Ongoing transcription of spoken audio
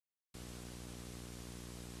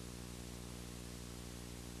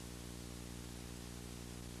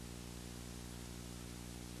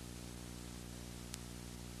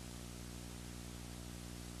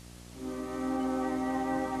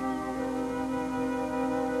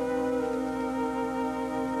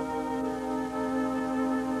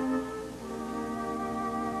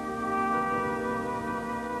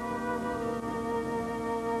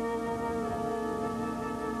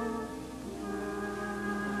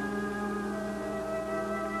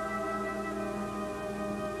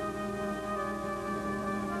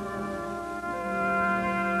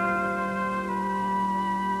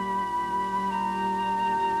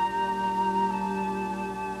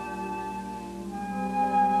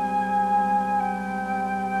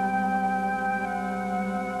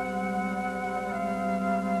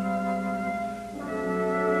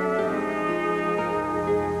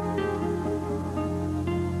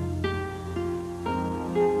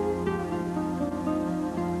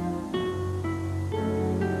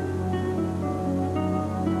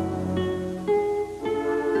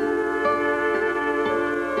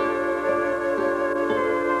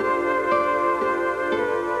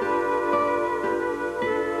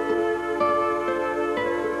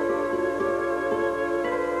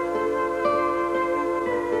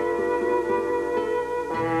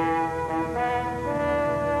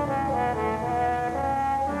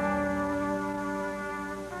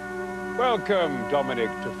Welcome, Dominic,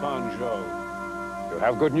 to Fanzhou. You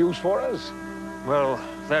have good news for us? Well,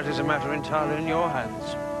 that is a matter entirely in your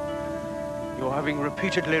hands. You're having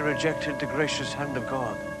repeatedly rejected the gracious hand of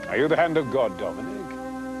God. Are you the hand of God,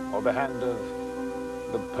 Dominic? Or the hand of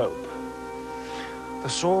the Pope? The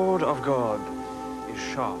sword of God is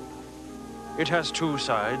sharp. It has two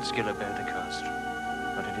sides, Gilbert de Castres,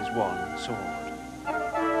 but it is one sword.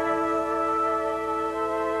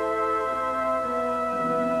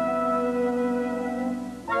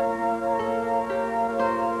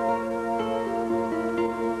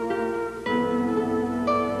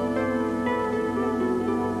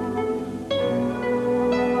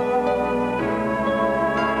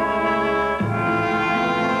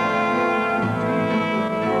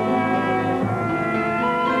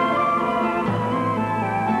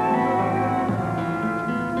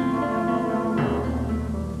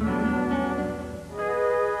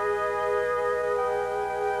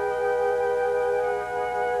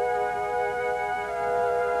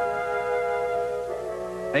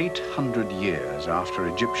 800 years after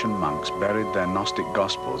Egyptian monks buried their Gnostic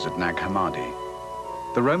Gospels at Nag Hammadi,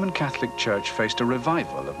 the Roman Catholic Church faced a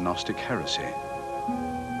revival of Gnostic heresy.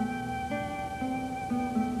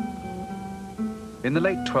 In the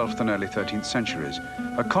late 12th and early 13th centuries,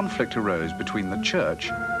 a conflict arose between the Church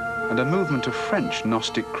and a movement of French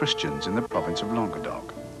Gnostic Christians in the province of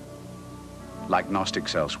Languedoc. Like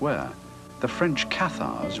Gnostics elsewhere, the French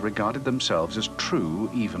Cathars regarded themselves as true,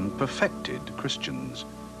 even perfected Christians.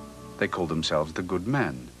 They called themselves the good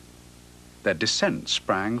men. Their dissent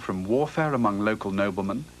sprang from warfare among local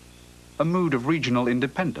noblemen, a mood of regional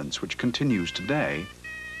independence which continues today,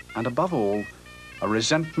 and above all, a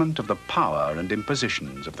resentment of the power and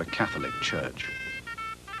impositions of the Catholic Church.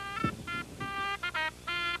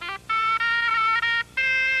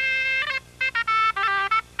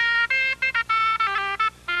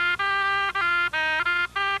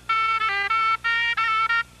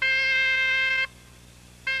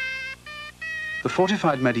 The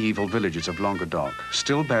fortified medieval villages of Languedoc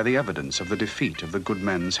still bear the evidence of the defeat of the good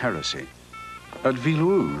men's heresy. At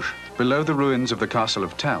Villerouge, below the ruins of the castle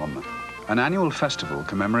of Termes, an annual festival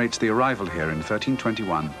commemorates the arrival here in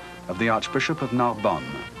 1321 of the Archbishop of Narbonne.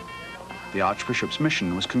 The Archbishop's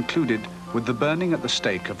mission was concluded with the burning at the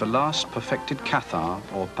stake of the last perfected Cathar,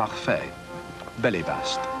 or Parfait,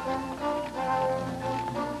 Belibast.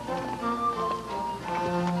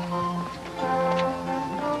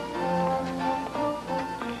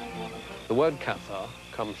 The word Cathar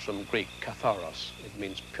comes from Greek katharos. It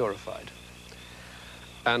means purified.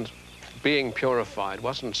 And being purified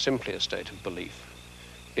wasn't simply a state of belief.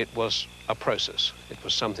 It was a process. It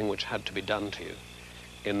was something which had to be done to you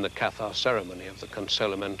in the Cathar ceremony of the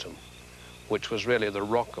consolamentum, which was really the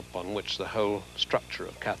rock upon which the whole structure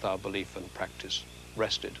of Cathar belief and practice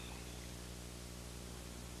rested.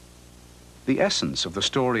 The essence of the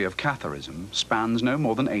story of Catharism spans no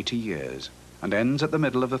more than 80 years and ends at the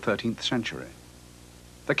middle of the 13th century.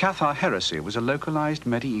 The Cathar heresy was a localized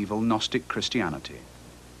medieval Gnostic Christianity.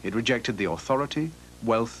 It rejected the authority,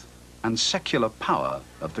 wealth, and secular power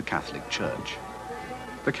of the Catholic Church.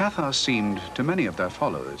 The Cathars seemed, to many of their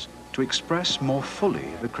followers, to express more fully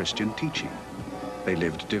the Christian teaching. They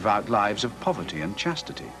lived devout lives of poverty and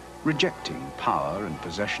chastity, rejecting power and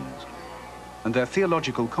possessions, and their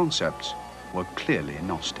theological concepts were clearly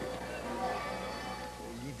Gnostic.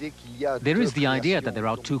 There is the idea that there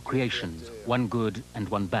are two creations, one good and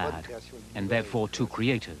one bad, and therefore two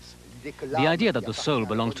creators. The idea that the soul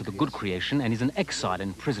belongs to the good creation and is an exile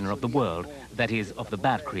and prisoner of the world, that is, of the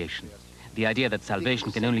bad creation. The idea that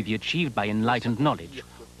salvation can only be achieved by enlightened knowledge.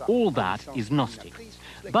 All that is Gnostic.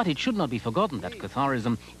 But it should not be forgotten that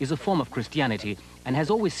Catharism is a form of Christianity and has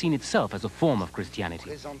always seen itself as a form of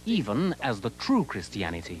Christianity, even as the true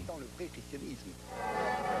Christianity.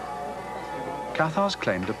 Cathars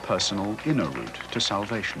claimed a personal inner route to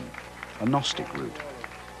salvation, a Gnostic route.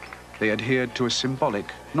 They adhered to a symbolic,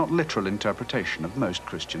 not literal interpretation of most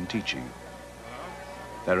Christian teaching.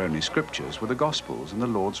 Their only scriptures were the Gospels and the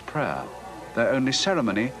Lord's Prayer. Their only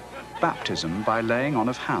ceremony, baptism by laying on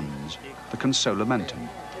of hands, the consolamentum.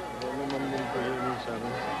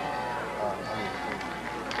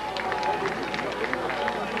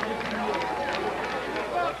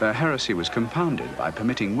 Their heresy was compounded by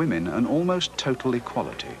permitting women an almost total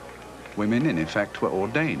equality. Women, in effect, were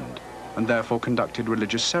ordained and therefore conducted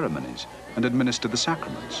religious ceremonies and administered the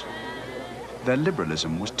sacraments. Their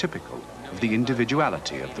liberalism was typical of the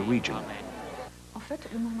individuality of the region.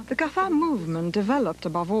 The Cathar movement developed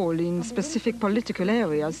above all in specific political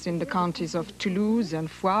areas in the counties of Toulouse and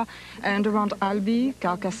Foix and around Albi,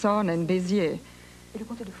 Carcassonne and Béziers.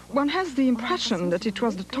 One has the impression that it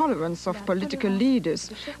was the tolerance of political leaders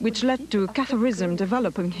which led to Catharism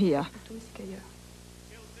developing here.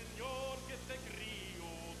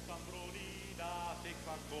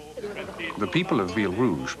 The people of Ville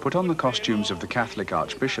Rouge put on the costumes of the Catholic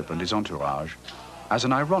Archbishop and his entourage as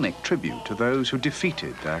an ironic tribute to those who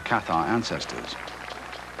defeated their Cathar ancestors.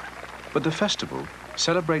 But the festival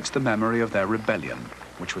celebrates the memory of their rebellion,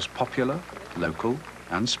 which was popular, local,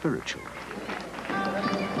 and spiritual.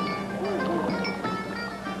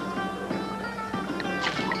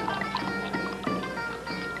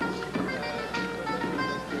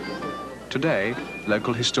 Today,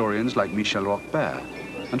 local historians like Michel Roquebert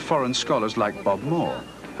and foreign scholars like Bob Moore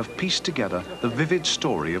have pieced together the vivid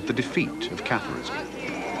story of the defeat of Catharism.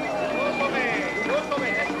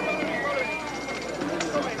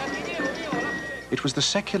 It was the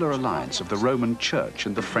secular alliance of the Roman Church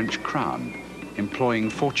and the French crown, employing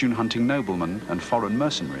fortune-hunting noblemen and foreign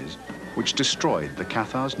mercenaries, which destroyed the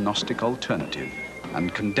Cathars' Gnostic alternative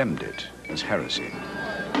and condemned it as heresy.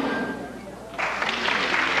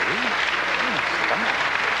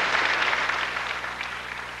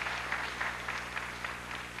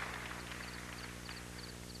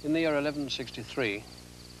 In the year 1163,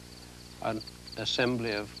 an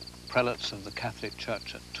assembly of prelates of the Catholic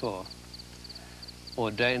Church at Tours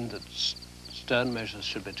ordained that stern measures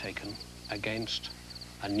should be taken against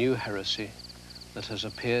a new heresy that has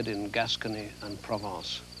appeared in Gascony and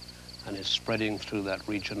Provence and is spreading through that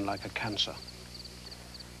region like a cancer.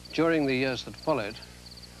 During the years that followed,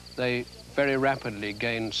 they very rapidly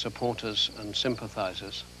gained supporters and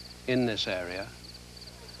sympathizers in this area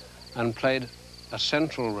and played a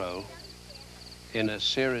central role in a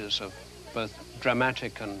series of both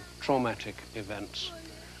dramatic and traumatic events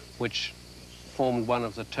which formed one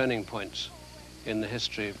of the turning points in the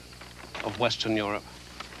history of Western Europe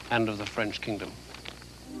and of the French kingdom.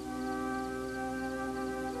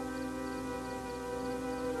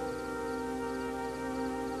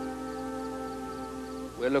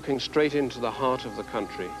 We're looking straight into the heart of the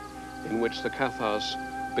country in which the Cathars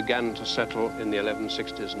began to settle in the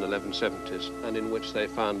 1160s and 1170s, and in which they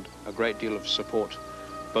found a great deal of support,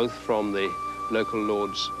 both from the local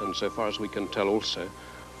lords and, so far as we can tell, also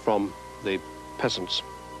from the peasants.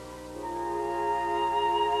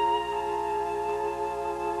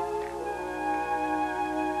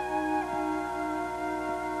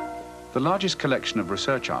 The largest collection of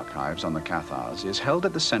research archives on the Cathars is held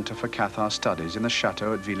at the Centre for Cathar Studies in the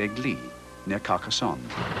chateau at Villeiglis, near Carcassonne.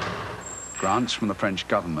 Grants from the French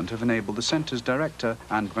government have enabled the centre's director,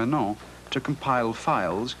 Anne Grenant, to compile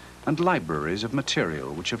files and libraries of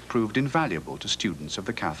material which have proved invaluable to students of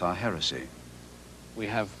the Cathar heresy. We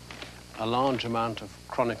have a large amount of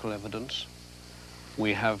chronicle evidence.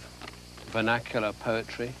 We have vernacular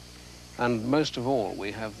poetry. And most of all,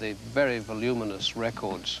 we have the very voluminous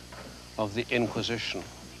records of the Inquisition,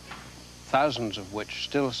 thousands of which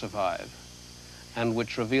still survive, and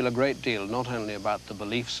which reveal a great deal not only about the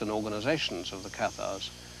beliefs and organizations of the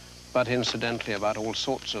Cathars, but incidentally about all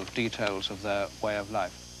sorts of details of their way of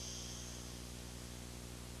life.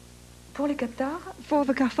 For the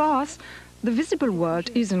Cathars, the visible world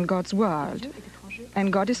isn't God's world,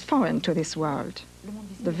 and God is foreign to this world.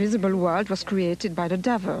 The visible world was created by the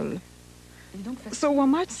devil. So one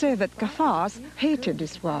might say that Cathars hated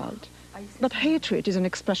this world. But hatred is an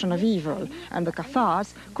expression of evil, and the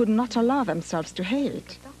Cathars could not allow themselves to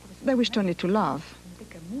hate. They wished only to love.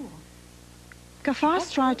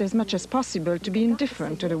 Cathars tried as much as possible to be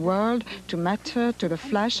indifferent to the world, to matter, to the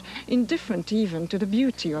flesh, indifferent even to the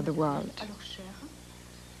beauty of the world.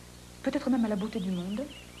 In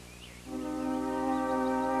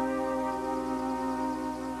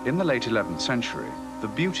the late 11th century, the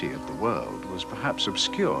beauty of the world was perhaps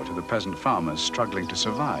obscure to the peasant farmers struggling to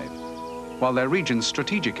survive, while their region's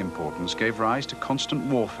strategic importance gave rise to constant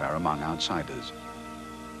warfare among outsiders.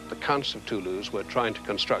 The Counts of Toulouse were trying to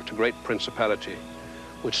construct a great principality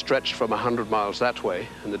which stretched from 100 miles that way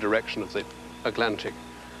in the direction of the Atlantic,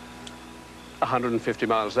 150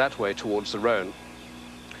 miles that way towards the Rhone.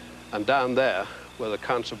 And down there were the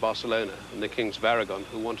Counts of Barcelona and the Kings of Aragon,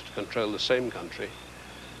 who wanted to control the same country.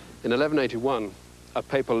 In 1181, a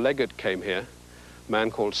papal legate came here, a man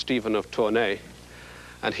called Stephen of Tournai,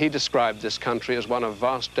 and he described this country as one of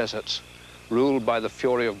vast deserts, ruled by the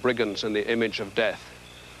fury of brigands and the image of death,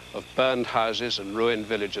 of burned houses and ruined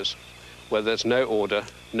villages, where there's no order,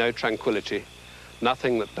 no tranquility,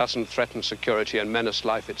 nothing that doesn't threaten security and menace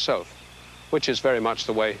life itself, which is very much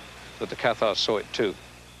the way that the Cathars saw it too.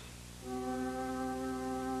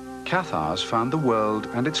 Cathars found the world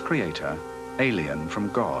and its creator alien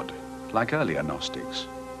from God, like earlier Gnostics.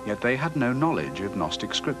 yet they had no knowledge of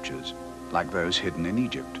Gnostic scriptures, like those hidden in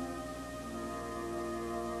Egypt.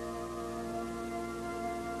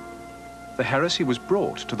 The heresy was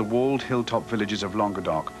brought to the walled hilltop villages of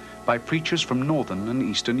Languedoc by preachers from northern and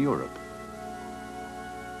eastern Europe.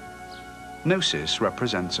 Gnosis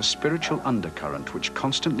represents a spiritual undercurrent which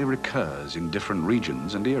constantly recurs in different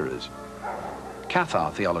regions and eras.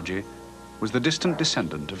 Cathar theology was the distant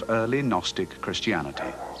descendant of early Gnostic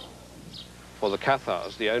Christianity. For the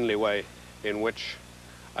Cathars, the only way in which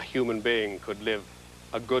a human being could live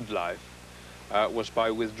a good life was by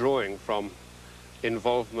withdrawing from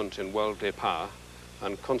involvement in worldly power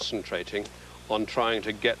and concentrating on trying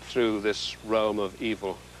to get through this realm of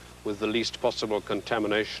evil with the least possible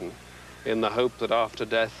contamination, in the hope that after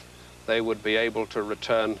death they would be able to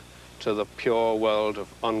return to the pure world of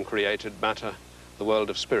uncreated matter, the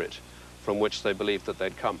world of spirit, from which they believed that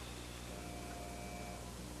they'd come.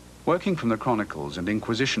 Working from the chronicles and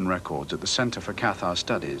Inquisition records at the Center for Cathar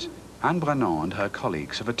Studies, Anne Brennan and her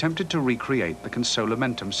colleagues have attempted to recreate the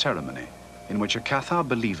consolamentum ceremony, in which a Cathar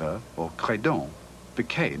believer, or crédent,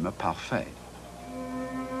 became a parfait.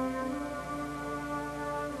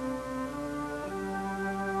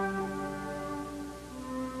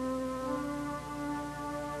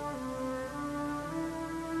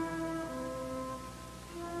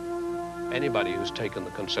 Anybody who's taken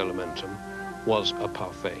the consolamentum was a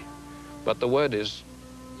parfait. But the word is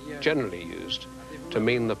generally used to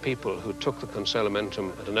mean the people who took the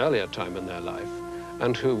consolamentum at an earlier time in their life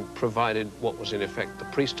and who provided what was in effect the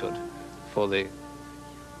priesthood for the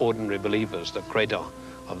ordinary believers, the crédents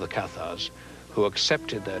of the Cathars, who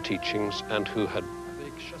accepted their teachings and who had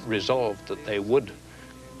resolved that they would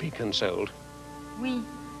be consoled. Oui,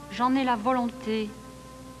 j'en ai la volonté.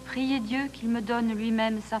 Priez Dieu qu'il me donne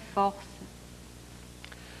lui-même sa force.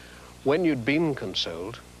 When you'd been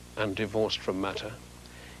consoled and divorced from matter,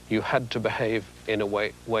 you had to behave in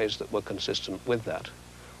ways that were consistent with that,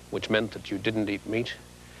 which meant that you didn't eat meat,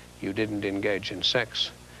 you didn't engage in sex,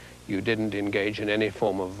 you didn't engage in any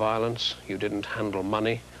form of violence, you didn't handle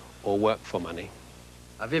money or work for money.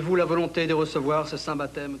 Avez-vous la volonté de recevoir ce saint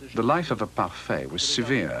baptême de Jésus? The life of a parfait was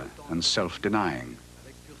severe and self-denying.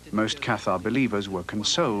 Most Cathar believers were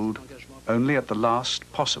consoled only at the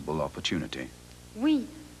last possible opportunity. Oui,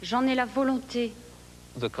 j'en ai la volonté.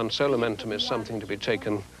 The consolamentum is something to be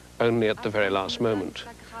taken only at the very last moment,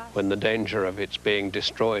 when the danger of its being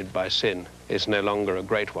destroyed by sin is no longer a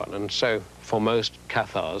great one. And so, for most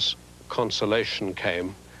Cathars, consolation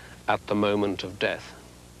came at the moment of death.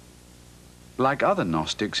 Like other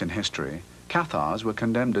Gnostics in history, Cathars were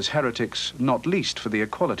condemned as heretics, not least for the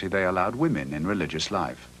equality they allowed women in religious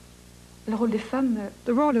life.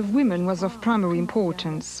 The role of women was of primary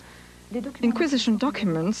importance. Inquisition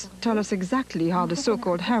documents tell us exactly how the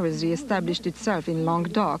so-called heresy established itself in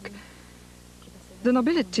Languedoc. The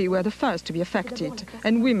nobility were the first to be affected,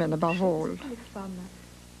 and women above all.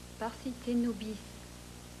 Parcite nobis,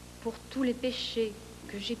 pour tous les péchés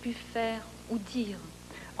que j'ai pu faire ou dire.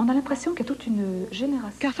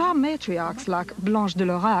 Cathar matriarchs like Blanche de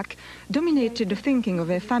Laurac dominated the thinking of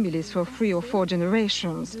their families for 3 or 4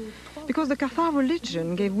 generations, because the Cathar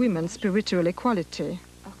religion gave women spiritual equality.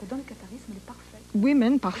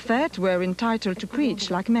 Women, parfaites, were entitled to preach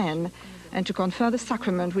like men and to confer the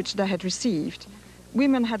sacrament which they had received.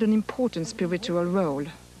 Women had an important spiritual role.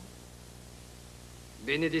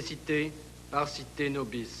 Benedicite, parcite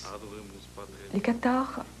nobis.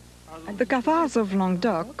 The Cathars of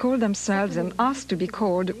Languedoc called themselves and asked to be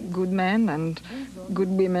called good men and good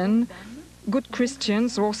women, good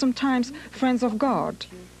Christians, or sometimes friends of God.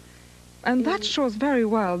 And that shows very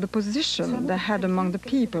well the position they had among the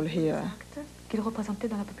people here. The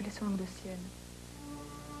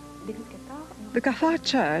Cathar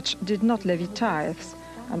Church did not levy tithes,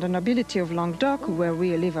 and the nobility of Languedoc, who were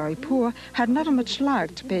really very poor, had never much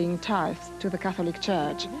liked paying tithes to the Catholic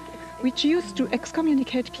Church, which used to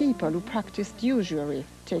excommunicate people who practiced usury,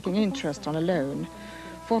 taking interest on a loan.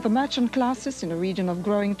 For the merchant classes in a region of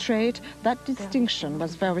growing trade, that distinction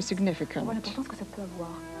was very significant.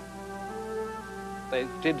 They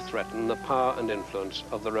did threaten the power and influence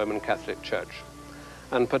of the Roman Catholic Church.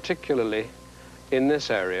 And particularly in this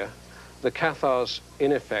area, the Cathars,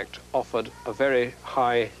 in effect, offered a very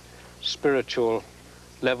high spiritual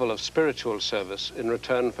level of spiritual service in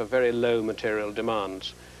return for very low material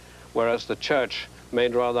demands, whereas the Church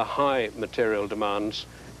made rather high material demands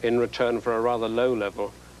in return for a rather low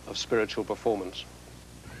level of spiritual performance.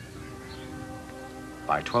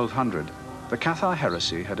 By 1200, the Cathar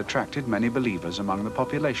heresy had attracted many believers among the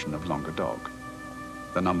population of Languedoc.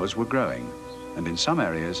 The numbers were growing, and in some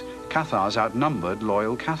areas, Cathars outnumbered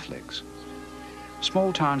loyal Catholics.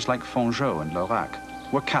 small towns like Fongeau and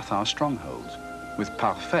Laurac were Cathar strongholds, with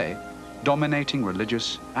Parfait dominating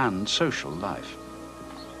religious and social life.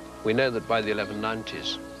 We know that by the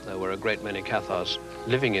 1190s, there were a great many Cathars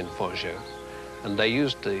living in Fongeau, and they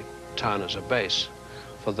used the town as a base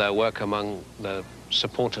for their work among the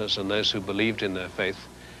supporters and those who believed in their faith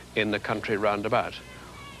in the country round about.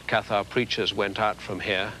 Cathar preachers went out from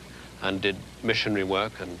here and did missionary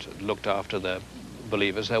work and looked after their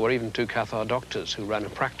believers. There were even 2 Cathar doctors who ran a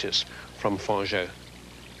practice from Fongeau.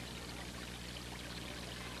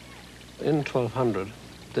 In 1200,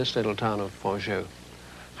 this little town of Fongeau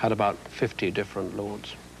had about 50 different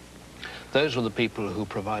lords. Those were the people who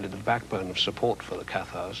provided the backbone of support for the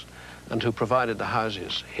Cathars and who provided the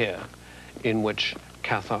houses here in which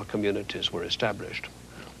Cathar communities were established.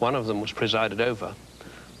 One of them was presided over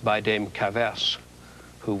by Dame Caverse,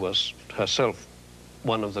 who was herself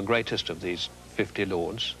one of the greatest of these 50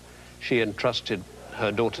 lords. She entrusted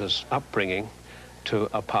her daughter's upbringing to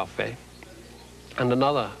a Parfait, and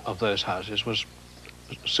another of those houses was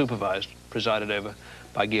supervised, presided over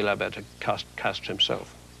by Guillabert de Castres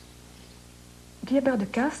himself. Guillabert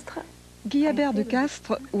de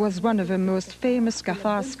Castres was one of the most famous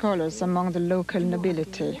Cathar scholars among the local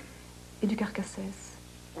nobility.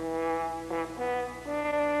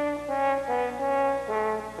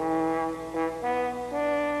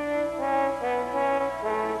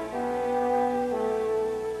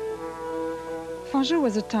 Fongeau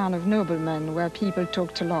was a town of noblemen where people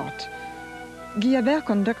talked a lot. Guillabert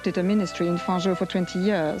conducted a ministry in Fongeau for 20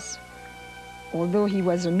 years. Although he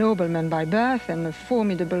was a nobleman by birth and a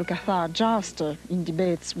formidable Cathar jouster in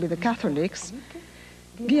debates with the Catholics,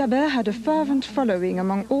 Guillabert had a fervent following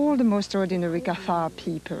among all the most ordinary Cathar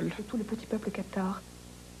people.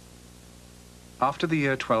 After the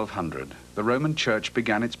year 1200, the Roman Church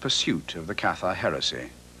began its pursuit of the Cathar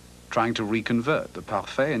heresy, trying to reconvert the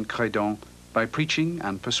Parfait and Crédons by preaching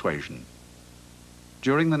and persuasion.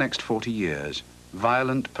 During the next 40 years,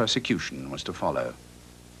 violent persecution was to follow.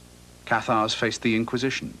 Cathars faced the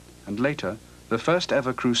Inquisition, and later, the first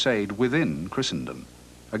ever crusade within Christendom,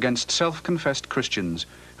 against self-confessed Christians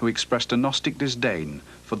who expressed a Gnostic disdain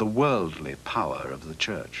for the worldly power of the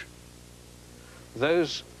Church.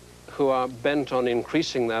 Those who are bent on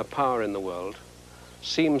increasing their power in the world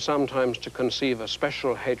seem sometimes to conceive a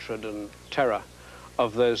special hatred and terror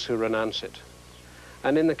of those who renounce it.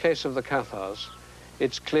 And in the case of the Cathars,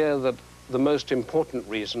 it's clear that the most important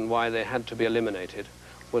reason why they had to be eliminated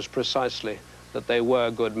was precisely that they were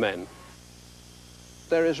good men.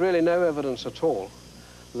 There is really no evidence at all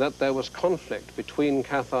that there was conflict between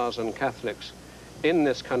Cathars and Catholics in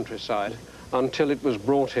this countryside until it was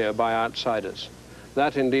brought here by outsiders.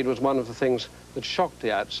 That indeed was one of the things that shocked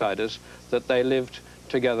the outsiders, that they lived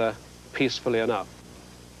together peacefully enough.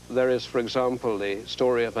 There is, for example, the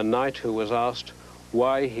story of a knight who was asked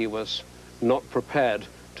why he was not prepared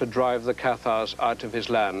to drive the Cathars out of his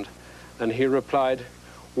land, and he replied,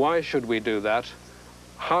 "Why should we do that?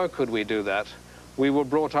 How could we do that? We were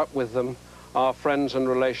brought up with them, our friends and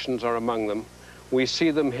relations are among them. We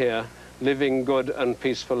see them here, living good and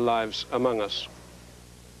peaceful lives among us."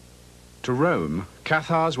 To Rome,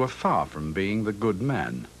 Cathars were far from being the good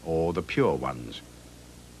men or the pure ones.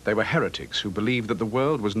 They were heretics who believed that the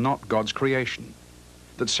world was not God's creation,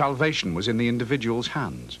 that salvation was in the individual's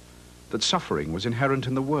hands, that suffering was inherent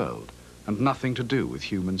in the world and nothing to do with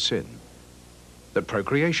human sin, that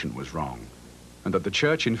procreation was wrong, and that the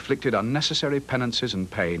Church inflicted unnecessary penances and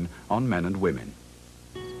pain on men and women.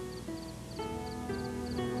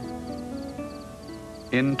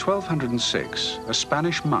 In 1206, a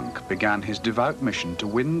Spanish monk began his devout mission to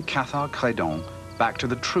win Cathar Crédons back to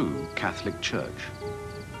the true Catholic Church.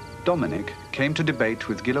 Dominic came to debate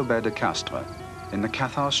with Guillabert de Castres in the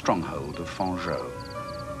Cathar stronghold of Fongeau.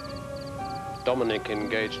 Dominic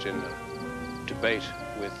engaged in a debate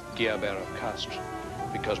with Guillabert of Castres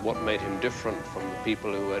because what made him different from the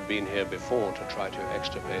people who had been here before to try to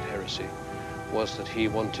extirpate heresy was that he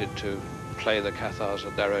wanted to play the Cathars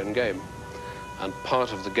at their own game. And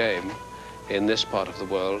part of the game in this part of the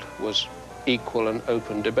world was equal and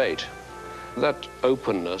open debate. That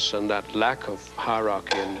openness and that lack of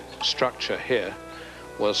hierarchy and structure here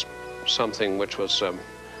was something which was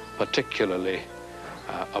particularly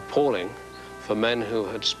appalling for men who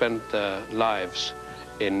had spent their lives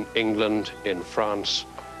in England, in France,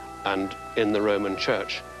 and in the Roman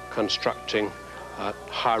Church, constructing a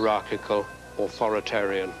hierarchical,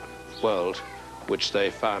 authoritarian world which they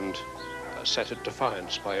found set at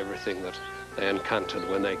defiance by everything that they encountered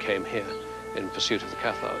when they came here in pursuit of the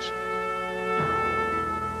Cathars.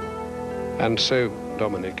 And so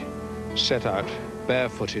Dominic set out,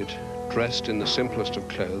 barefooted, dressed in the simplest of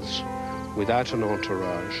clothes, without an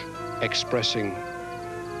entourage, expressing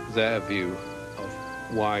their view of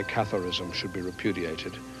why Catharism should be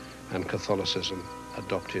repudiated and Catholicism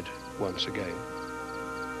adopted once again.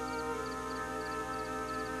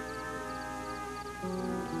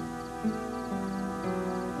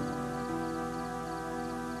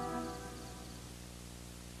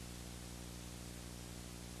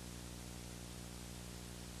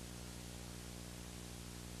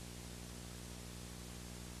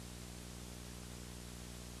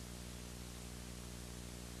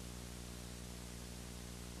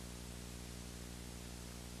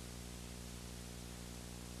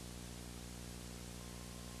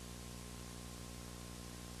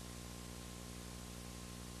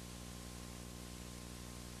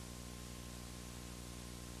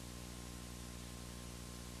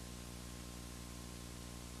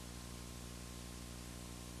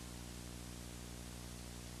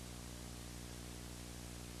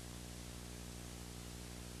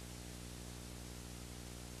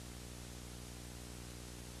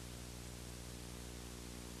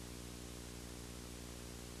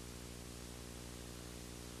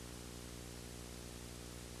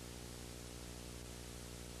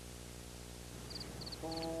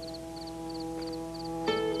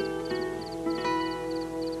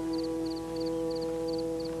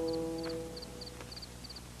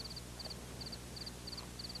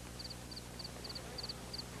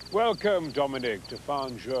 Welcome, Dominic, to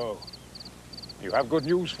Fanzhou. You have good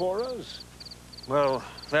news for us? Well,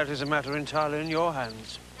 that is a matter entirely in your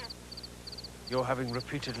hands. Your having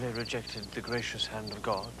repeatedly rejected the gracious hand of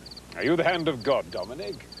God. Are you the hand of God,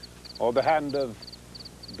 Dominic? Or the hand of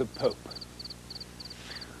the Pope?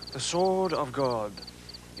 The sword of God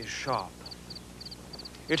is sharp.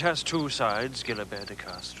 It has two sides, Gilbert de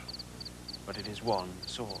Castres, but it is one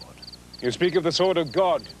sword. You speak of the sword of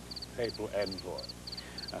God, papal envoy.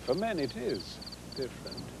 For men it is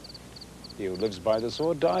different. He who lives by the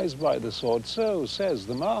sword dies by the sword, so says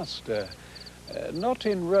the Master. Not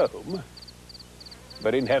in Rome,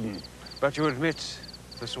 but in heaven. But you admit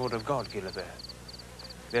the sword of God, Gilbert.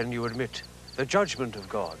 Then you admit the judgment of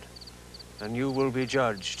God, and you will be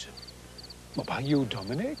judged. Well, by you,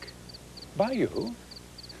 Dominic? By you?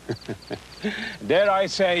 Dare I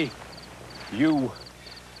say, you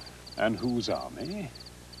and whose army?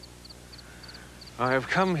 I have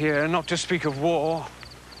come here not to speak of war,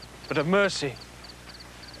 but of mercy.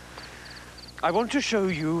 I want to show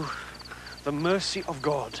you the mercy of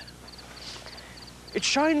God. It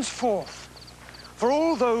shines forth for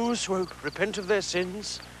all those who repent of their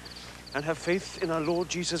sins and have faith in our Lord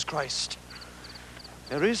Jesus Christ.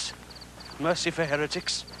 There is mercy for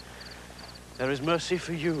heretics. There is mercy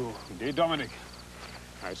for you. Indeed, Dominic.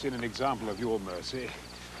 I've seen an example of your mercy.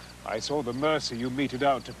 I saw the mercy you meted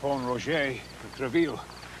out to Pont Roger and Treville.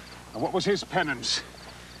 And what was his penance?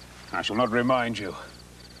 I shall not remind you.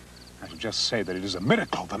 I shall just say that it is a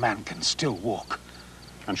miracle the man can still walk.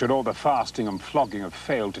 And should all the fasting and flogging have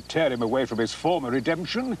failed to tear him away from his former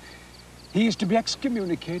redemption, he is to be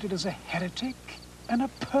excommunicated as a heretic and a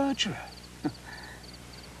perjurer.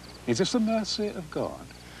 Is this the mercy of God?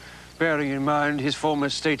 Bearing in mind his former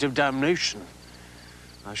state of damnation,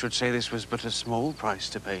 I should say this was but a small price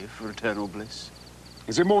to pay for eternal bliss.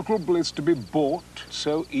 Is immortal bliss to be bought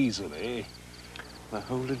so easily? The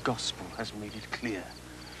Holy Gospel has made it clear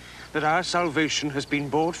that our salvation has been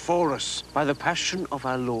bought for us by the passion of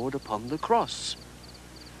our Lord upon the cross.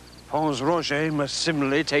 Pons Roger must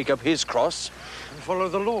similarly take up his cross and follow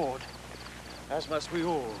the Lord, as must we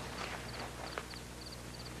all.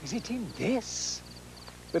 Is it in this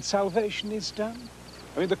that salvation is done?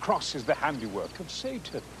 I mean, the cross is the handiwork of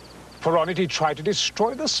Satan. For on it he tried to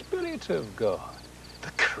destroy the Spirit of God.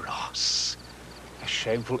 The cross, a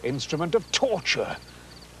shameful instrument of torture.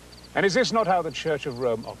 And is this not how the Church of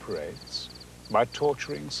Rome operates? By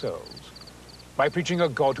torturing souls, by preaching a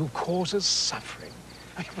God who causes suffering.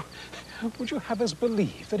 Would you have us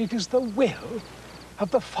believe that it is the will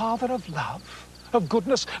of the Father of love, of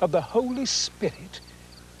goodness, of the Holy Spirit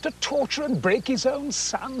to torture and break his own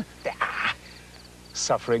Son?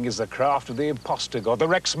 Suffering is the craft of the impostor God, the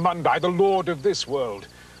Rex Mundi, the Lord of this world,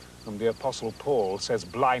 whom the Apostle Paul says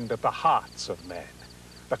blindeth the hearts of men.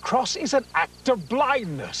 The cross is an act of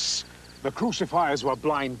blindness. The crucifiers were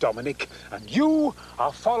blind, Dominic, and you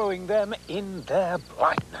are following them in their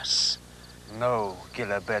blindness. No,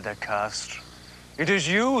 Gilbert de Castres. It is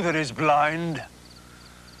you that is blind.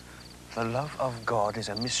 The love of God is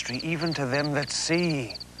a mystery even to them that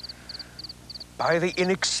see. By the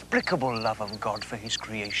inexplicable love of God for his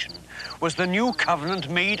creation was the new covenant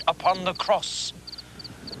made upon the cross.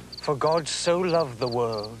 For God so loved the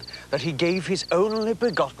world that he gave his only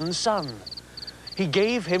begotten Son. He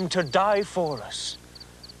gave him to die for us.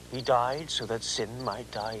 He died so that sin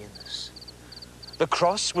might die in us. The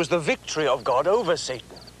cross was the victory of God over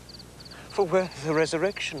Satan. For where's the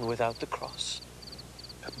resurrection without the cross?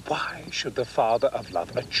 Why should the Father of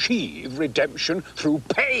love achieve redemption through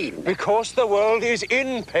pain? Because the world is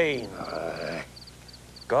in pain.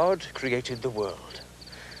 God created the world,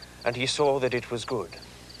 and he saw that it was good.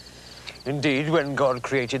 Indeed, when God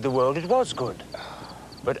created the world, it was good.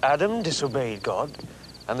 But Adam disobeyed God,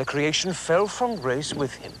 and the creation fell from grace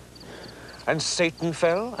with him. And Satan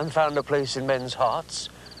fell and found a place in men's hearts,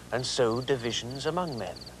 and sowed divisions among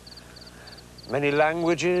men. Many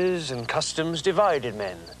languages and customs divided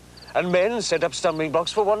men, and men set up stumbling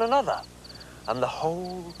blocks for one another. And the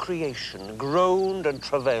whole creation groaned and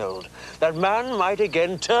travailed, that man might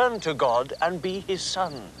again turn to God and be his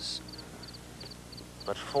sons.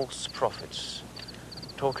 But false prophets,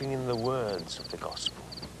 talking in the words of the gospel,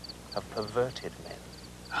 have perverted men.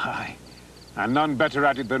 Aye, and none better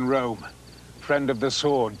at it than Rome. Friend of the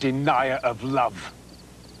sword, denier of love.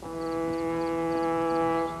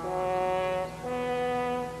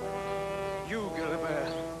 You,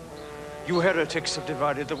 Gilbert, you heretics have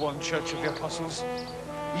divided the one church of the apostles.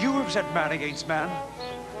 You have set man against man.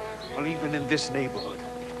 Well, even in this neighborhood,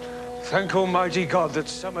 thank Almighty God that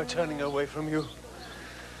some are turning away from you.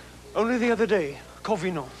 Only the other day,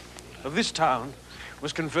 Corvinon, of this town,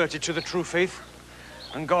 was converted to the true faith,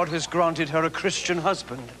 and God has granted her a Christian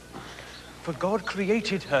husband. For God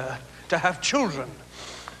created her to have children,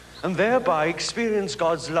 and thereby experience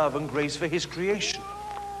God's love and grace for his creation.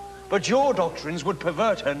 But your doctrines would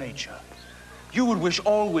pervert her nature. You would wish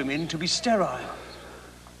all women to be sterile.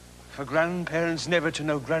 For grandparents never to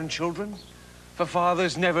know grandchildren, for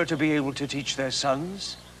fathers never to be able to teach their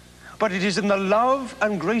sons. But it is in the love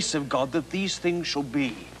and grace of God that these things shall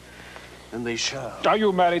be, and they shall. Are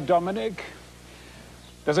you married, Dominic?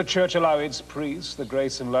 Does the church allow its priests the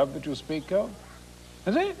grace and love that you speak of?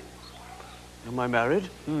 Is it? Am I married?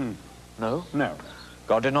 No. No.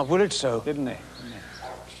 God did not will it so. Didn't he?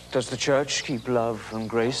 Does the church keep love and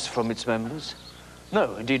grace from its members?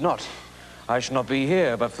 No, indeed not. I should not be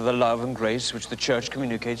here but for the love and grace which the church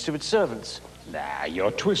communicates to its servants. Nah,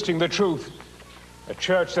 you're twisting the truth. The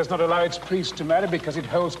church does not allow its priests to marry because it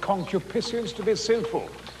holds concupiscence to be sinful.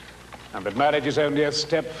 And that marriage is only a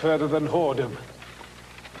step further than whoredom.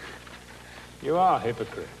 You are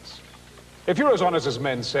hypocrites. If you're as honest as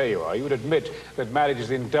men say you are, you would admit that marriage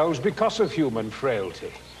is indulged because of human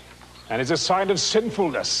frailty, and is a sign of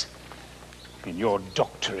sinfulness in your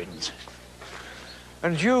doctrines.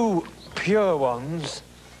 And you, pure ones,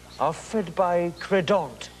 are fed by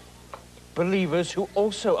credant, believers who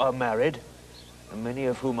also are married, and many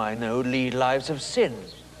of whom I know lead lives of sin,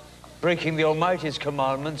 breaking the Almighty's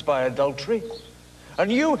commandments by adultery.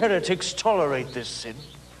 And you heretics tolerate this sin.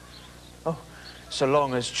 Oh, so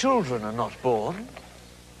long as children are not born.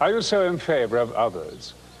 Are you so in favor of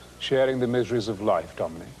others sharing the miseries of life,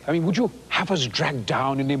 Dominic? I mean, would you have us drag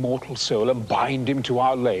down an immortal soul and bind him to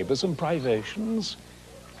our labors and privations?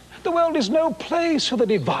 The world is no place for the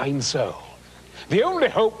divine soul. The only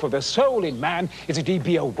hope for the soul in man is that he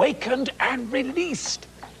be awakened and released.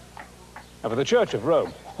 Now, for the Church of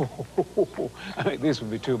Rome, I mean, this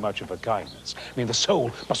would be too much of a kindness. I mean, the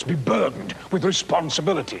soul must be burdened with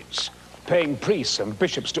responsibilities, paying priests and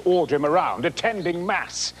bishops to order him around, attending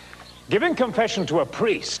mass, giving confession to a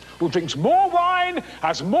priest who drinks more wine,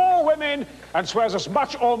 has more women, and swears as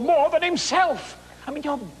much or more than himself. I mean,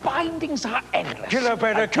 your bindings are endless. Here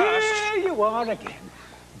you are again,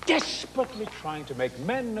 desperately trying to make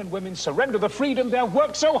men and women surrender the freedom they've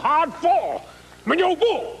worked so hard for. I mean, you're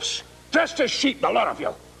wolves, dressed as sheep, the lot of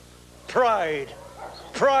you. Pride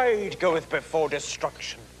goeth before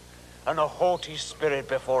destruction, and a haughty spirit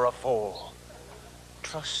before a fall.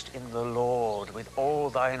 Trust in the Lord with all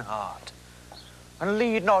thine heart, and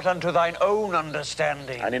lead not unto thine own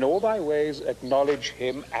understanding. And in all thy ways acknowledge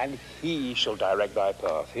him, and he shall direct thy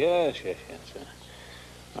path. Yes.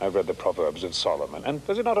 I've read the Proverbs of Solomon, and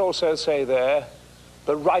does it not also say there,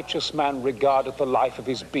 the righteous man regardeth the life of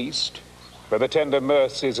his beast, but the tender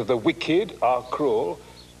mercies of the wicked are cruel.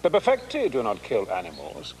 The perfected do not kill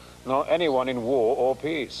animals, nor anyone in war or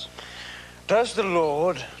peace. Does the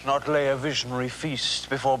Lord not lay a visionary feast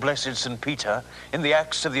before blessed St. Peter in the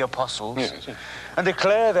Acts of the Apostles, Yes. and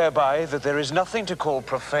declare thereby that there is nothing to call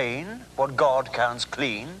profane what God counts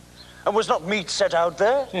clean? And was not meat set out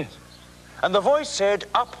there? Yes. And the voice said,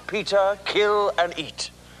 Up, Peter, kill and eat.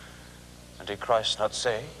 And did Christ not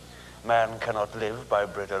say, man cannot live by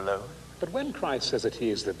bread alone, But when Christ says that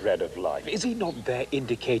he is the bread of life, is he not there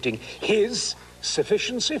indicating his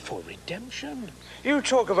sufficiency for redemption? You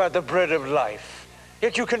talk about the bread of life,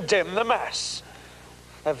 yet you condemn the Mass,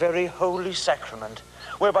 a very holy sacrament,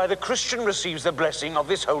 whereby the Christian receives the blessing of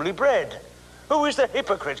this holy bread. Who is the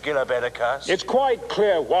hypocrite, Gilabedicas? It's quite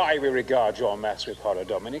clear why we regard your Mass with horror,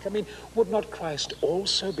 Dominic. I mean, would not Christ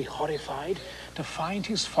also be horrified to find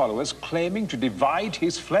his followers claiming to divide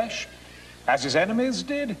his flesh, as his enemies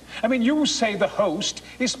did? I mean, you say the host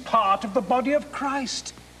is part of the body of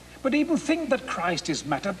Christ. But even think that Christ is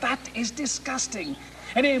matter, that is disgusting.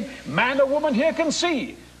 Any man or woman here can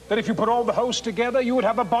see that if you put all the host together, you would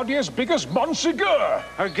have a body as big as Montsegur.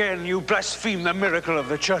 Again, you blaspheme the miracle of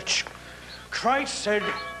the Church. Christ said,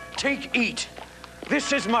 "Take, eat.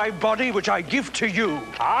 This is my body which I give to you."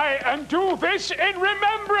 Aye, and do this in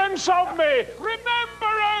remembrance of me.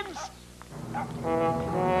 Remembrance!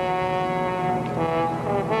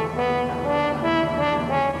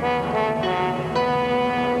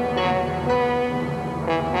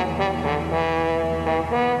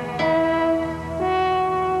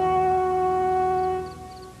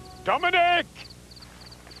 Dominic!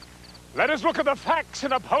 Let us look at the facts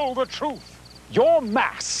and uphold the truth. Your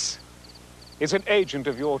Mass is an agent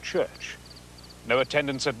of your church. No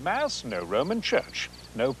attendance at Mass, no Roman Church.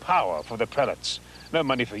 No power for the prelates. No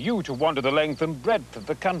money for you to wander the length and breadth of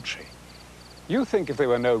the country. You think if there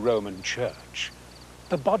were no Roman Church,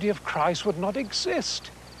 the body of Christ would not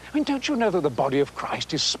exist. I mean, don't you know that the body of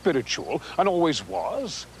Christ is spiritual and always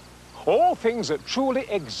was? All things that truly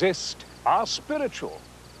exist are spiritual.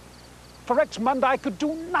 For Rex Mundi could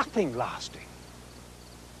do nothing lasting.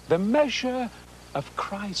 The measure of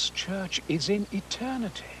Christ's church is in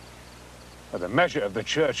eternity. But the measure of the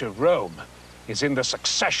Church of Rome is in the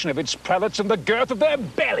succession of its prelates and the girth of their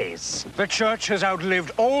bellies. The Church has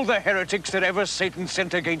outlived all the heretics that ever Satan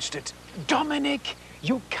sent against it. Dominic,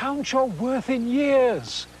 you count your worth in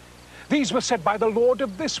years. These were set by the Lord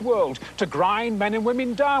of this world to grind men and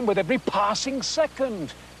women down with every passing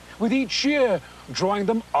second, with each year drawing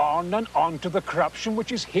them on and on to the corruption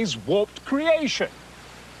which is his warped creation.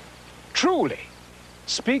 Truly,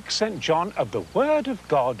 speaks St. John of the Word of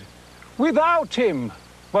God. Without him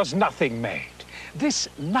was nothing made. This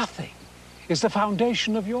nothing is the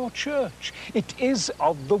foundation of your church. It is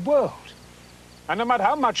of the world. And no matter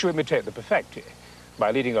how much you imitate the perfecti,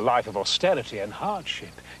 by leading a life of austerity and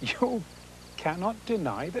hardship, you cannot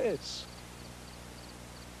deny this.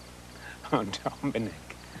 Oh, Dominic,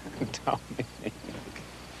 Dominic.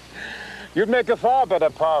 You'd make a far better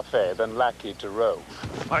parfait than lackey to Rome.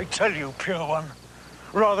 I tell you, pure one,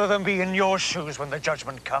 rather than be in your shoes when the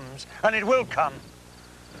judgment comes, and it will come,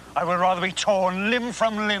 I would rather be torn limb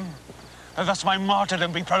from limb, and thus my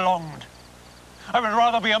martyrdom be prolonged. I would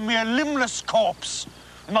rather be a mere limbless corpse,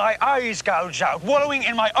 with my eyes gouged out, wallowing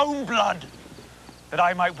in my own blood, that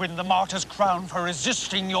I might win the martyr's crown for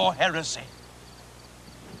resisting your heresy.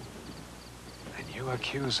 And you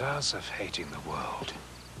accuse us of hating the world.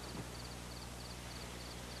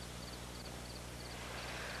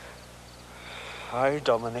 I,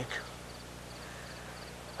 Dominic,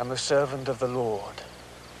 am a servant of the Lord.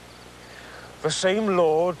 The same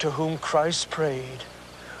Lord to whom Christ prayed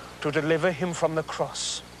to deliver him from the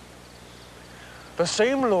cross. The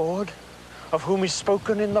same Lord of whom is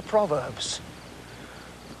spoken in the Proverbs.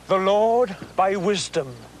 The Lord, by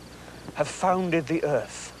wisdom, hath founded the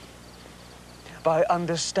earth. By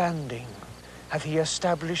understanding hath he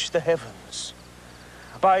established the heavens.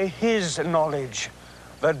 By his knowledge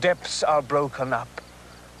the depths are broken up,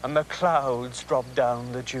 and the clouds drop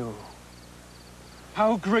down the dew.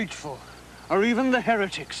 How grateful are even the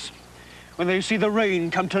heretics when they see the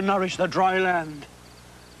rain come to nourish the dry land.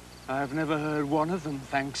 I've never heard one of them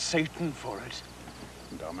thank Satan for it.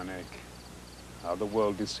 Dominic, how the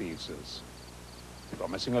world deceives us.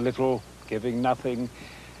 Promising a little, giving nothing,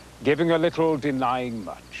 giving a little, denying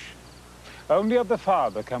much. Only of the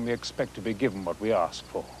Father can we expect to be given what we ask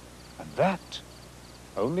for, and that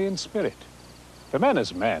only in spirit. For men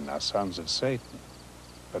as men are sons of Satan,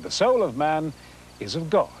 but the soul of man is of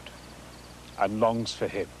God and longs for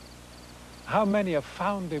him. How many have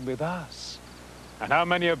found him with us? And how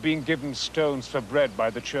many have been given stones for bread by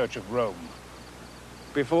the Church of Rome?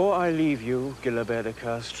 Before I leave you,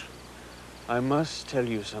 Gilabedicas, I must tell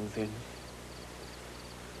you something.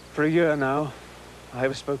 For a year now, I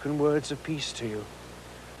have spoken words of peace to you.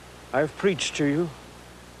 I have preached to you.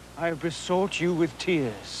 I have besought you with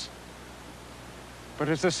tears. But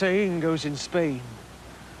as the saying goes in Spain,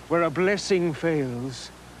 where a blessing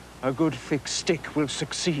fails, a good thick stick will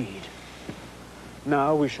succeed.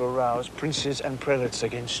 Now we shall rouse princes and prelates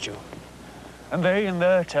against you. And they, in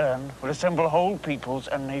their turn, will assemble whole peoples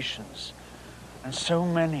and nations. And so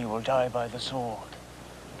many will die by the sword.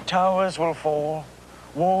 Towers will fall,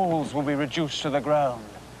 walls will be reduced to the ground,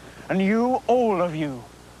 and you, all of you,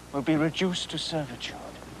 will be reduced to servitude.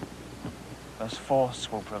 Thus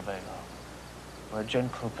force will prevail, where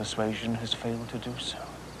gentle persuasion has failed to do so.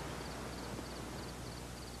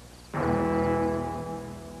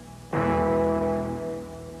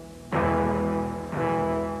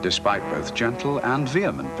 Despite both gentle and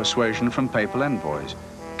vehement persuasion from papal envoys,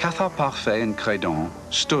 Cathars Parfaits and Crédents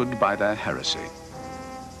stood by their heresy.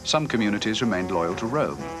 Some communities remained loyal to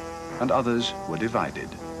Rome, and others were divided.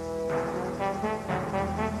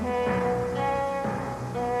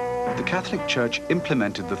 The Catholic Church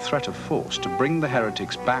implemented the threat of force to bring the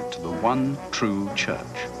heretics back to the one true church.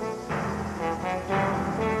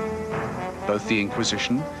 Both the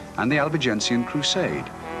Inquisition and the Albigensian Crusade,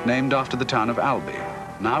 named after the town of Albi,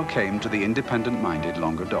 now came to the independent-minded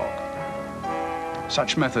Languedoc.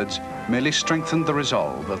 Such methods merely strengthened the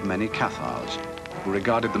resolve of many Cathars, who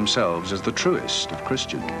regarded themselves as the truest of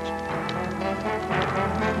Christians.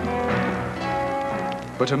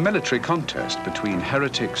 But a military contest between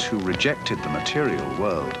heretics who rejected the material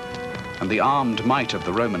world and the armed might of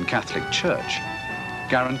the Roman Catholic Church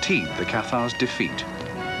guaranteed the Cathars' defeat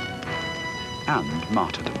and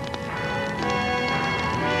martyrdom.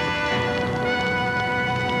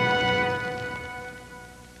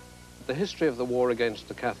 The history of the war against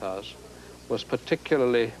the Cathars was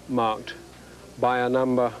particularly marked by a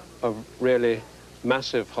number of really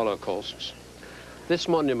massive holocausts. This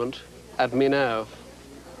monument at Minerve,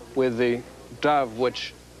 with the dove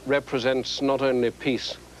which represents not only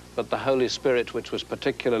peace, but the Holy Spirit, which was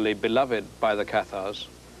particularly beloved by the Cathars,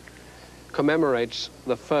 commemorates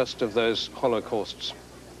the first of those holocausts,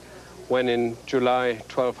 when in July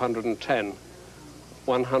 1210,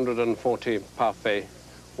 140 Parfaits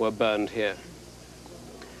were burned here.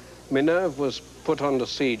 Minerve was put under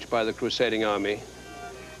siege by the crusading army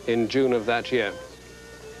in June of that year,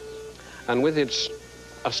 and with its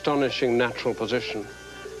astonishing natural position,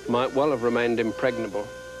 might well have remained impregnable.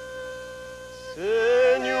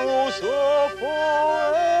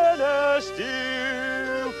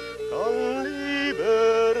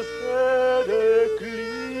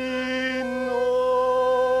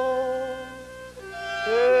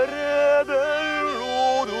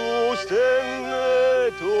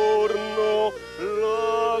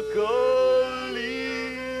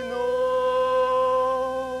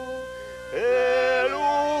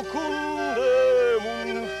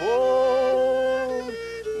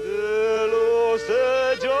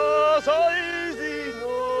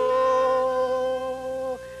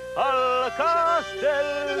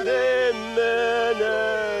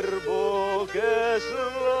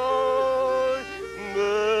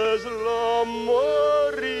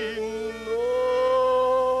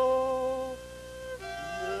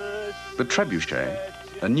 The trebuchet,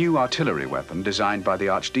 a new artillery weapon designed by the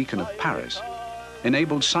Archdeacon of Paris,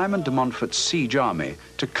 enabled Simon de Montfort's siege army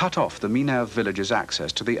to cut off the Minerve villagers'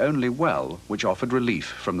 access to the only well which offered relief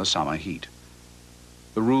from the summer heat.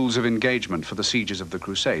 The rules of engagement for the sieges of the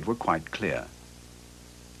Crusade were quite clear.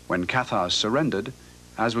 When Cathars surrendered,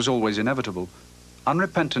 as was always inevitable,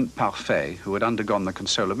 unrepentant Parfaits who had undergone the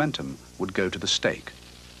consolamentum would go to the stake.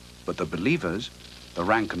 But the believers, the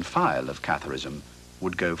rank and file of Catharism,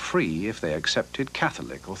 would go free if they accepted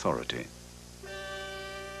Catholic authority.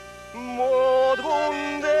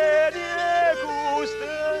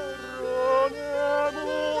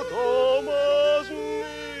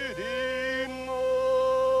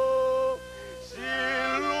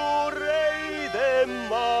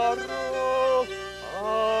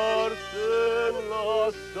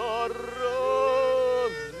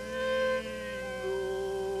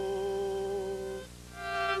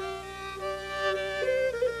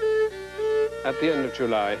 At the end of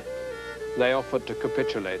July, they offered to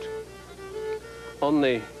capitulate on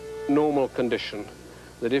the normal condition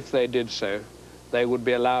that if they did so, they would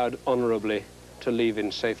be allowed honorably to leave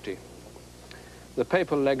in safety. The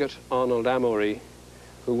papal legate Arnold Amaury,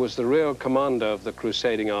 who was the real commander of the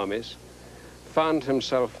crusading armies, found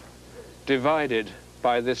himself divided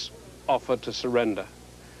by this offer to surrender,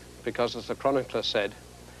 because, as the chronicler said,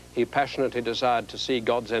 he passionately desired to see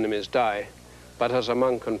God's enemies die, but as a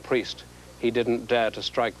monk and priest, he didn't dare to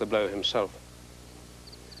strike the blow himself.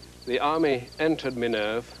 The army entered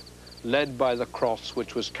Minerve, led by the cross,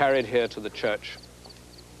 which was carried here to the church.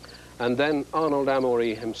 And then Arnold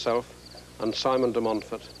Amaury himself and Simon de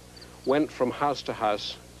Montfort went from house to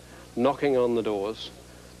house, knocking on the doors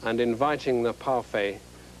and inviting the Parfaits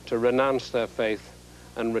to renounce their faith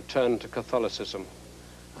and return to Catholicism.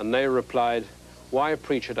 And they replied Why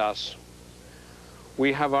preach at us?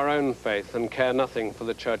 We have our own faith and care nothing for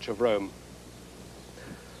the Church of Rome.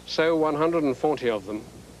 So 140 of them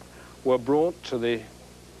were brought to the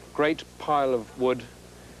great pile of wood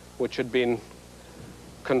which had been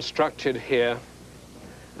constructed here,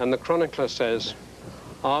 and the chronicler says,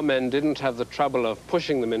 our men didn't have the trouble of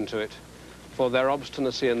pushing them into it, for their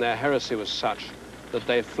obstinacy and their heresy was such that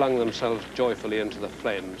they flung themselves joyfully into the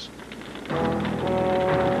flames.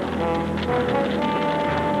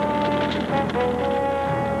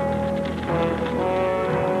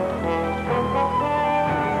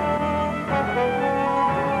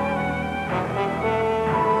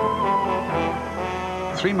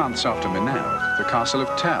 Three months after Menehould, the castle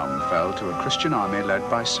of Termes fell to a Christian army led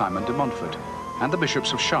by Simon de Montfort and the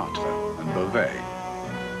bishops of Chartres and Beauvais.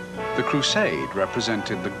 The crusade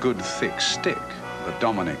represented the good thick stick that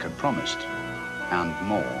Dominic had promised, and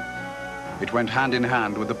more. It went hand in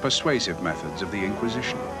hand with the persuasive methods of the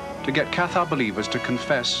Inquisition to get Cathar believers to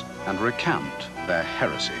confess and recant their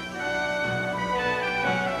heresy.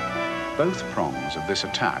 Both prongs of this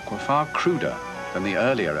attack were far cruder than the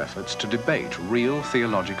earlier efforts to debate real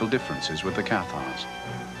theological differences with the Cathars.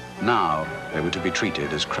 Now they were to be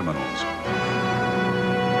treated as criminals.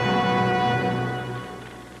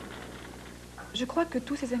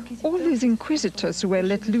 All these inquisitors who were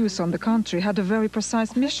let loose on the country had a very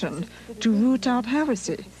precise mission, to root out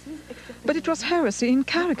heresy. But it was heresy in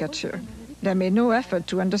caricature. They made no effort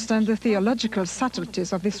to understand the theological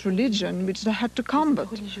subtleties of this religion which they had to combat.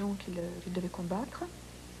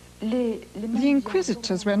 The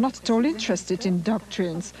inquisitors were not at all interested in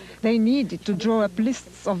doctrines. They needed to draw up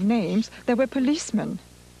lists of names. They were policemen.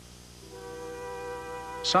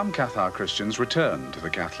 Some Cathar Christians returned to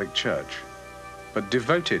the Catholic Church, but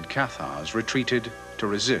devoted Cathars retreated to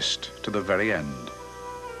resist to the very end.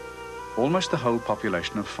 Almost the whole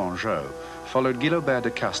population of Fangeau followed Guilobert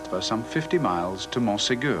de Castres some 50 miles to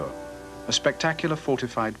Montségur, a spectacular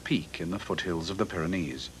fortified peak in the foothills of the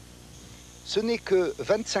Pyrenees. Ce n'est que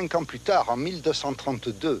 25 ans plus tard, en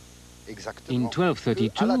 1232, in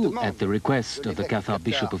 1232, at the request of the Cathar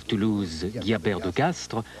Bishop of Toulouse, Guilobert de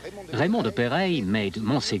Castres, Raymond de Pereille made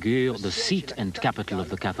Montségur the seat and capital of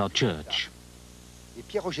the Cathar Church.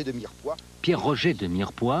 Pierre-Roger de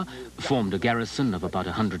Mirepoix formed a garrison of about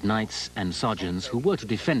 100 knights and sergeants who were to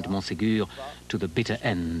defend Montségur to the bitter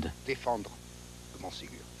end.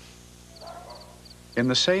 In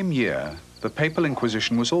the same year, the Papal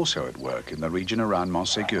Inquisition was also at work in the region around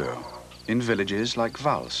Montségur, in villages like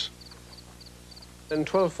Vals. In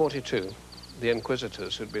 1242, the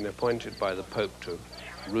inquisitors who'd been appointed by the Pope to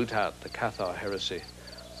root out the Cathar heresy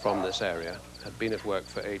from this area had been at work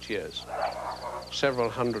for 8 years. Several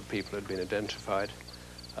hundred people had been identified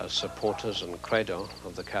as supporters and credants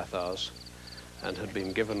of the Cathars and had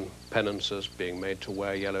been given penances, being made to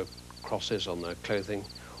wear yellow crosses on their clothing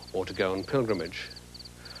or to go on pilgrimage.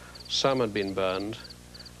 Some had been burned,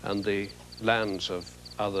 and the lands of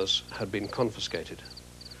others had been confiscated.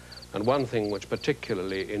 And one thing which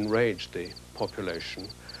particularly enraged the population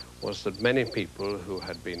was that many people who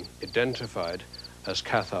had been identified as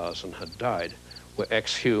Cathars and had died were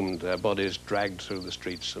exhumed, their bodies dragged through the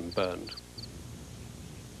streets and burned.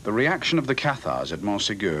 The reaction of the Cathars at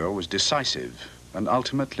Montségur was decisive and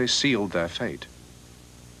ultimately sealed their fate.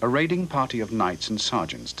 A raiding party of knights and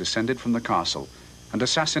sergeants descended from the castle and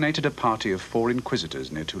assassinated a party of 4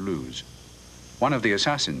 inquisitors near Toulouse. One of the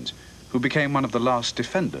assassins, who became one of the last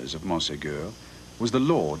defenders of Montségur, was the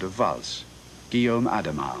Lord of Vals, Guillaume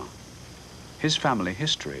Adhemar. His family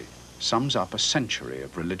history sums up a century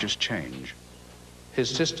of religious change. His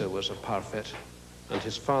sister was a parfait, and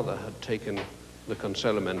his father had taken the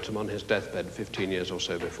consolamentum on his deathbed 15 years or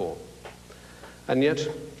so before. And yet,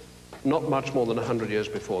 not much more than 100 years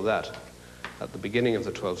before that, at the beginning of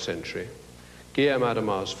the 12th century, Guillaume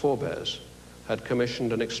Adhemar's forebears had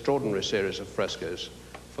commissioned an extraordinary series of frescoes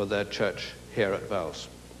for their church here at Vals.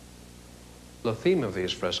 The theme of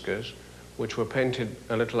these frescoes, which were painted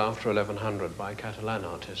a little after 1100 by Catalan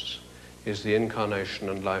artists, is the incarnation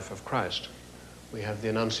and life of Christ. We have the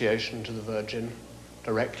Annunciation to the Virgin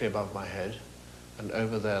directly above my head, and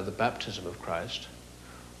over there the baptism of Christ.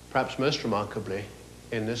 Perhaps most remarkably,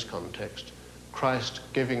 in this context, Christ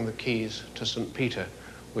giving the keys to St. Peter,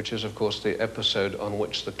 which is, of course, the episode on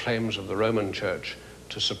which the claims of the Roman Church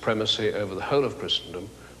to supremacy over the whole of Christendom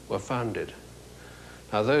were founded.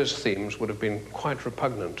 Now, those themes would have been quite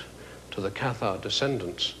repugnant to the Cathar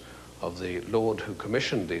descendants of the Lord who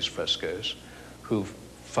commissioned these frescoes, who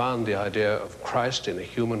found the idea of Christ in a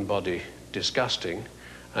human body disgusting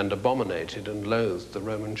and abominated and loathed the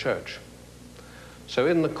Roman Church. So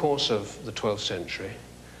in the course of the 12th century,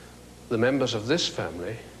 the members of this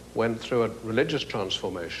family went through a religious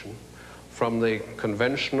transformation from the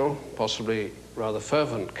conventional, possibly rather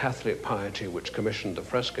fervent Catholic piety which commissioned the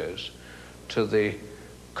frescoes to the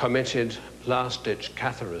committed, last-ditch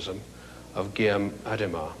Catharism of Guillaume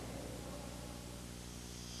Adhémar.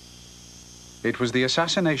 It was the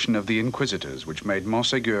assassination of the Inquisitors which made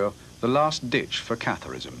Montségur the last ditch for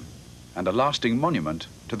Catharism and a lasting monument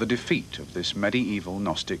to the defeat of this medieval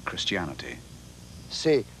Gnostic Christianity.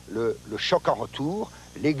 C'est le choc en retour.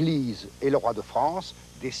 L'Église et le roi de France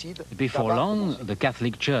décident. Before long, the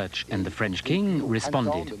Catholic Church and the French king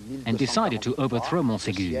responded and decided to overthrow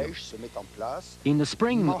Montségur. In the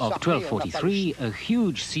spring of 1243, a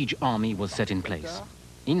huge siege army was set in place.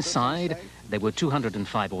 Inside, there were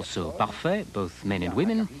 205 or so parfaits, both men and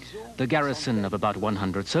women, the garrison of about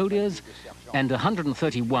 100 soldiers, and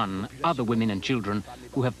 131 other women and children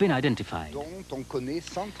who have been identified.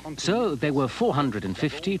 So there were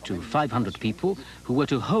 450 to 500 people who were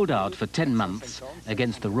to hold out for 10 months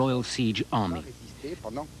against the royal siege army.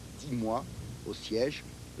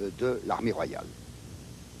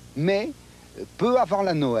 Mais, peu avant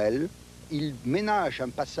la Noël, il ménage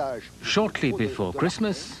un passage. Shortly before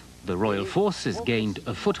Christmas, the royal forces gained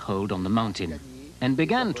a foothold on the mountain and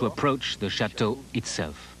began to approach the chateau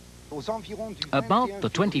itself. About the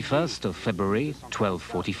 21st of February,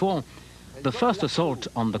 1244, the first assault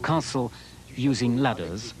on the castle using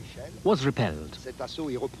ladders was repelled.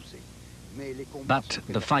 But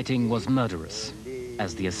the fighting was murderous,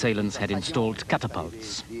 as the assailants had installed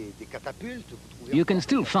catapults. You can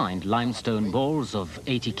still find limestone balls of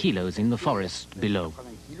 80 kilos in the forest below.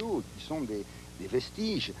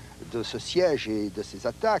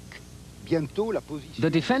 The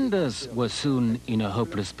defenders were soon in a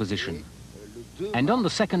hopeless position. And on the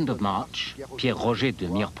 2nd of March, Pierre Roger de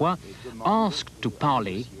Mirepoix asked to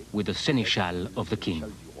parley with the seneschal of the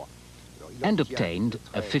king and obtained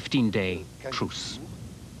a 15-day truce.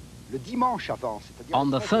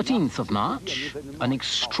 On the 13th of March, an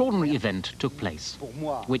extraordinary event took place,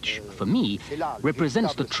 which, for me,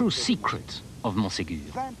 represents the true secret of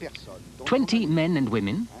Montségur. 20 men and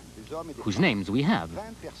women, whose names we have,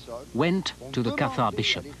 went to the Cathar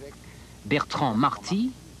bishop. Bertrand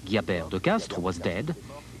Marty, Guillabert de Castres, was dead.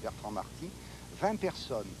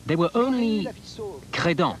 They were only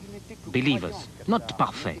crédents, believers, not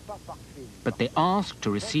parfaits. But they asked to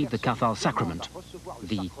receive the Cathar sacrament,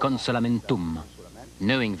 the consolamentum,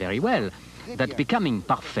 knowing very well that becoming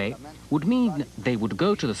parfait would mean they would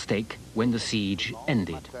go to the stake when the siege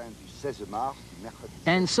ended.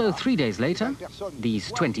 And so 3 days later,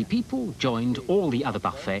 these 20 people joined all the other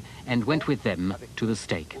parfaits and went with them to the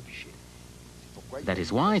stake. That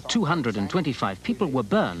is why 225 people were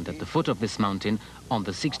burned at the foot of this mountain on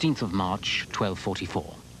the 16th of March,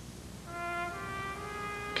 1244.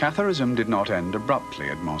 Catharism did not end abruptly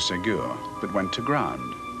at Montségur, but went to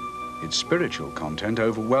ground, its spiritual content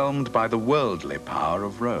overwhelmed by the worldly power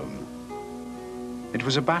of Rome. It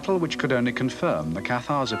was a battle which could only confirm the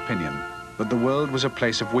Cathars' opinion that the world was a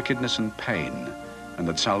place of wickedness and pain, and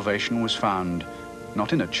that salvation was found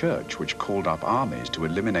not in a church which called up armies to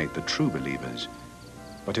eliminate the true believers,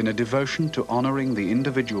 but in a devotion to honoring the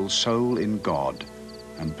individual soul in God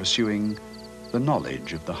and pursuing the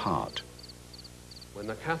knowledge of the heart. When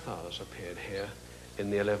the Cathars appeared here in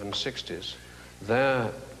the 1160s, their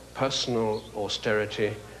personal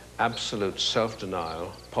austerity, absolute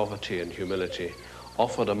self-denial, poverty and humility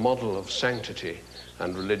offered a model of sanctity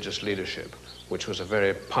and religious leadership, which was a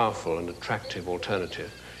very powerful and attractive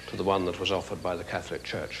alternative to the one that was offered by the Catholic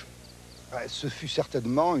Church.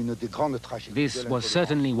 This was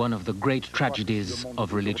certainly one of the great tragedies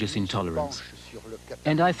of religious intolerance.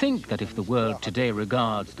 And I think that if the world today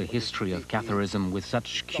regards the history of Catharism with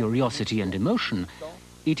such curiosity and emotion,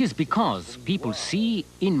 it is because people see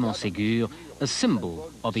in Montségur a symbol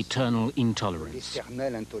of eternal intolerance.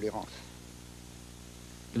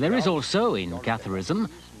 There is also in Catharism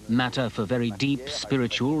matter for very deep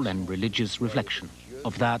spiritual and religious reflection.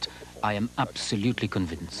 Of that, I am absolutely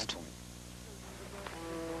convinced.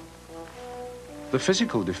 The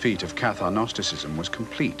physical defeat of Cathar Gnosticism was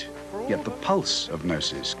complete, yet the pulse of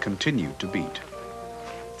Gnosis continued to beat.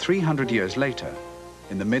 300 years later,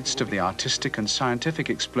 in the midst of the artistic and scientific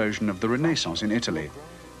explosion of the Renaissance in Italy,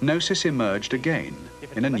 Gnosis emerged again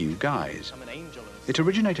in a new guise. It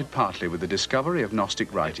originated partly with the discovery of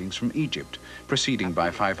Gnostic writings from Egypt, preceding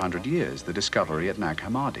by 500 years the discovery at Nag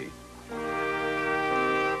Hammadi.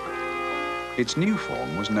 Its new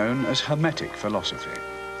form was known as Hermetic philosophy,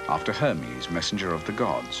 after Hermes, messenger of the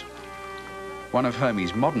gods. One of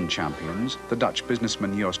Hermes' modern champions, the Dutch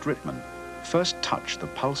businessman Joost Ritman, first touched the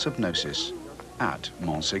pulse of Gnosis at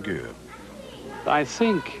Montségur. I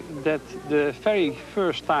think that the very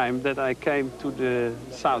first time that I came to the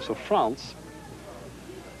south of France,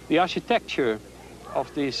 the architecture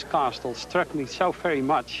of this castle struck me so very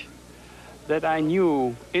much that I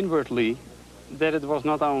knew inwardly that it was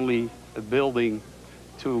not only a building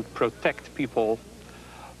to protect people,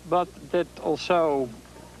 but that also,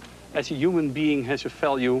 as a human being has a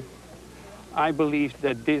value, I believe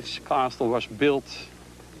that this castle was built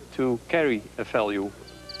to carry a value.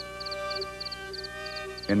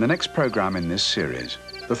 In the next program in this series,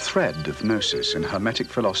 the thread of gnosis in Hermetic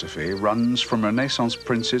philosophy runs from Renaissance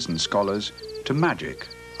princes and scholars to magic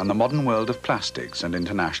and the modern world of plastics and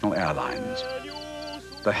international airlines.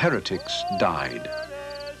 The heretics died,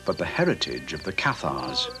 but the heritage of the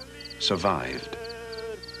Cathars survived.